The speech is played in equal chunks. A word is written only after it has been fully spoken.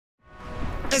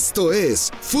Esto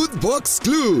es Footbox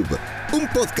Club, un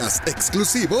podcast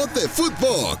exclusivo de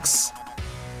Footbox.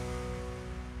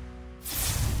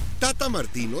 Tata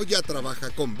Martino ya trabaja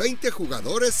con 20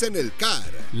 jugadores en el CAR.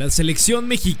 La selección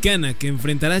mexicana que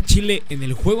enfrentará a Chile en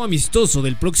el juego amistoso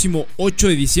del próximo 8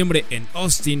 de diciembre en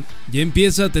Austin ya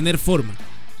empieza a tener forma.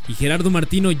 Y Gerardo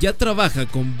Martino ya trabaja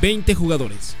con 20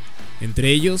 jugadores.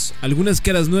 Entre ellos, algunas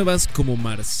caras nuevas como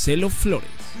Marcelo Flores.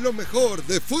 Lo mejor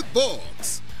de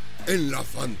Footbox. En la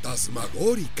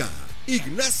fantasmagórica,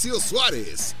 Ignacio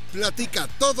Suárez platica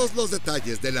todos los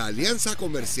detalles de la alianza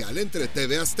comercial entre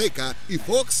TV Azteca y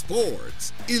Fox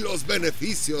Sports y los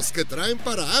beneficios que traen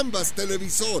para ambas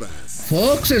televisoras.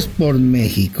 Fox Sports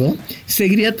México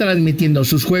seguiría transmitiendo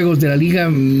sus juegos de la Liga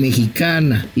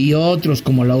Mexicana y otros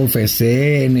como la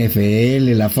UFC,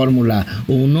 NFL, la Fórmula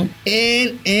 1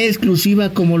 en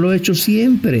exclusiva como lo ha hecho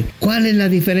siempre. ¿Cuál es la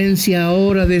diferencia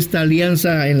ahora de esta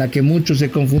alianza en la que muchos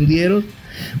se confundieron?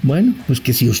 Bueno, pues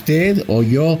que si usted o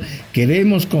yo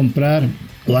queremos comprar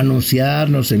o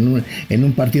anunciarnos en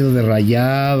un partido de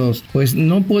Rayados, pues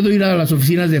no puedo ir a las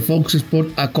oficinas de Fox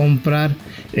Sports a comprar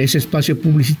ese espacio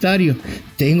publicitario.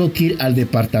 Tengo que ir al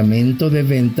departamento de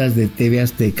ventas de TV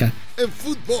Azteca. En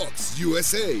Footbox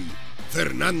USA,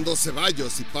 Fernando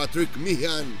Ceballos y Patrick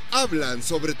Meehan hablan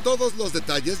sobre todos los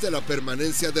detalles de la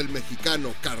permanencia del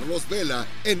mexicano Carlos Vela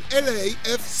en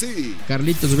LAFC.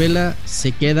 Carlitos Vela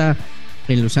se queda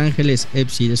en Los Ángeles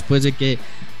FC después de que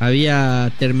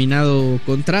había terminado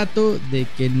contrato, de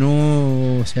que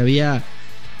no se había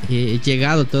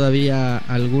llegado todavía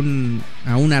a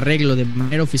un arreglo de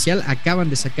manera oficial. Acaban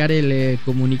de sacar el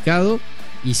comunicado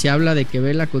y se habla de que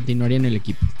Vela continuaría en el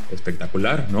equipo.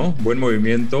 Espectacular, ¿no? Buen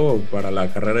movimiento para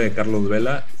la carrera de Carlos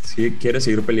Vela. Sí, quiere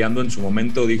seguir peleando. En su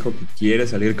momento dijo que quiere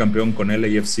salir campeón con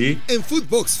LAFC. En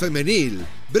Footbox Femenil,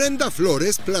 Brenda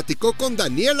Flores platicó con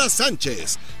Daniela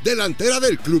Sánchez, delantera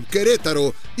del Club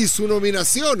Querétaro, y su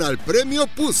nominación al Premio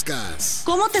Puskás.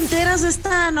 ¿Cómo te enteras de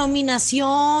esta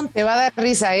nominación? Te va a dar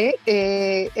risa,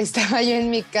 estaba yo en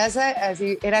mi casa,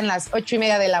 así eran las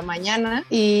 8:30 de la mañana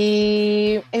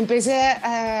y empecé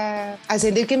a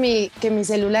sentir que mi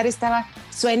celular estaba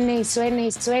suene y suene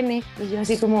y suene, y yo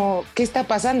así como, ¿qué está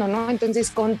pasando, no?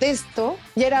 Entonces contesto,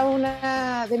 y era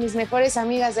una de mis mejores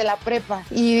amigas de la prepa,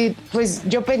 y pues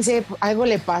yo pensé, algo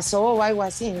le pasó o algo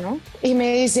así, ¿no? Y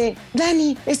me dice,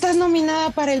 Dani, estás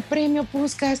nominada para el Premio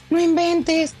Puskás, no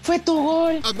inventes, fue tu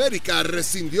gol. América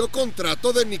rescindió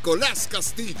contrato de Nicolás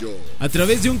Castillo. A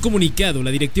través de un comunicado,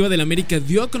 la directiva del América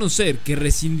dio a conocer que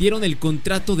rescindieron el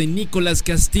contrato de Nicolás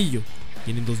Castillo,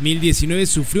 quien en 2019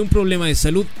 sufrió un problema de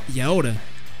salud y ahora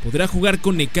podrá jugar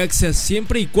con Necaxa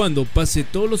siempre y cuando pase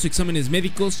todos los exámenes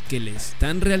médicos que le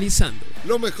están realizando.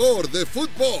 Lo mejor de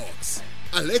Footbox.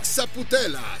 Alexa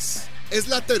Putellas es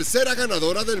la tercera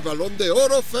ganadora del Balón de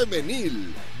Oro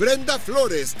femenil. Brenda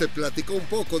Flores te platicó un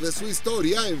poco de su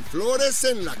historia en Flores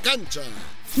en la Cancha.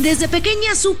 Desde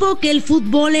pequeña supo que el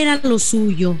fútbol era lo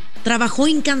suyo. Trabajó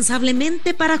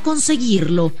incansablemente para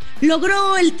conseguirlo.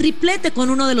 Logró el triplete con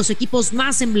uno de los equipos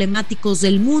más emblemáticos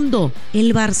del mundo,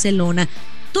 el Barcelona.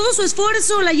 Todo su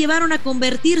esfuerzo la llevaron a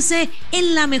convertirse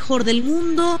en la mejor del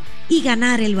mundo y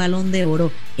ganar el Balón de Oro.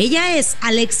 Ella es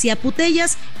Alexia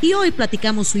Putellas y hoy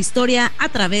platicamos su historia a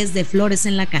través de Flores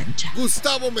en la Cancha.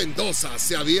 Gustavo Mendoza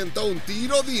se avienta un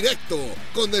tiro directo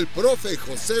con el profe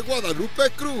José Guadalupe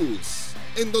Cruz,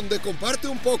 en donde comparte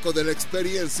un poco de la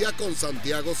experiencia con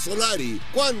Santiago Solari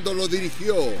cuando lo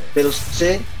dirigió. Pero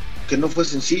sé que no fue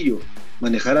sencillo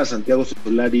manejar a Santiago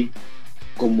Solari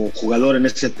como jugador en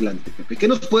ese Atlante. ¿Qué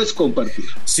nos puedes compartir?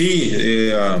 Sí,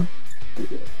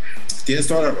 tienes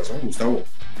toda la razón, Gustavo.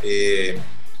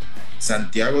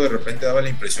 Santiago de repente daba la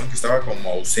impresión que estaba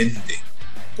como ausente,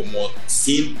 como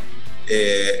sin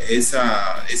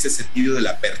ese sentido de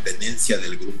la pertenencia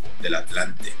del grupo, del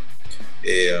Atlante.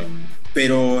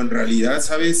 Pero en realidad,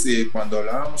 ¿sabes? Cuando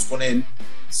hablábamos con él,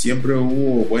 siempre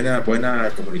hubo buena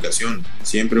comunicación,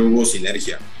 siempre hubo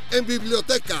sinergia. En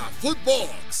Biblioteca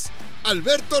Footbox,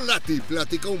 Alberto Lati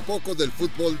platica un poco del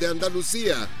fútbol de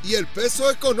Andalucía y el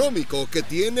peso económico que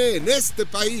tiene en este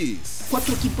país.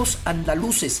 4 equipos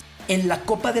andaluces en la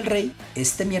Copa del Rey.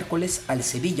 Este miércoles al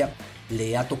Sevilla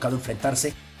le ha tocado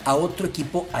enfrentarse a otro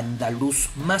equipo andaluz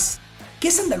más. ¿Qué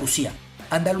es Andalucía?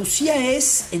 Andalucía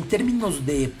es, en términos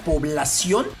de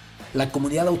población, la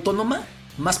comunidad autónoma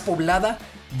más poblada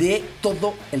de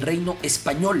todo el reino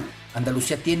español.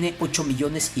 Andalucía tiene 8,5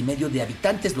 millones de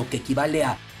habitantes, lo que equivale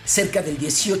a cerca del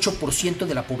 18%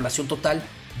 de la población total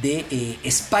de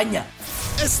España.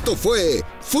 Esto fue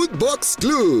Footbox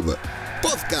Club,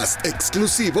 podcast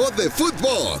exclusivo de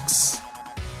Footbox.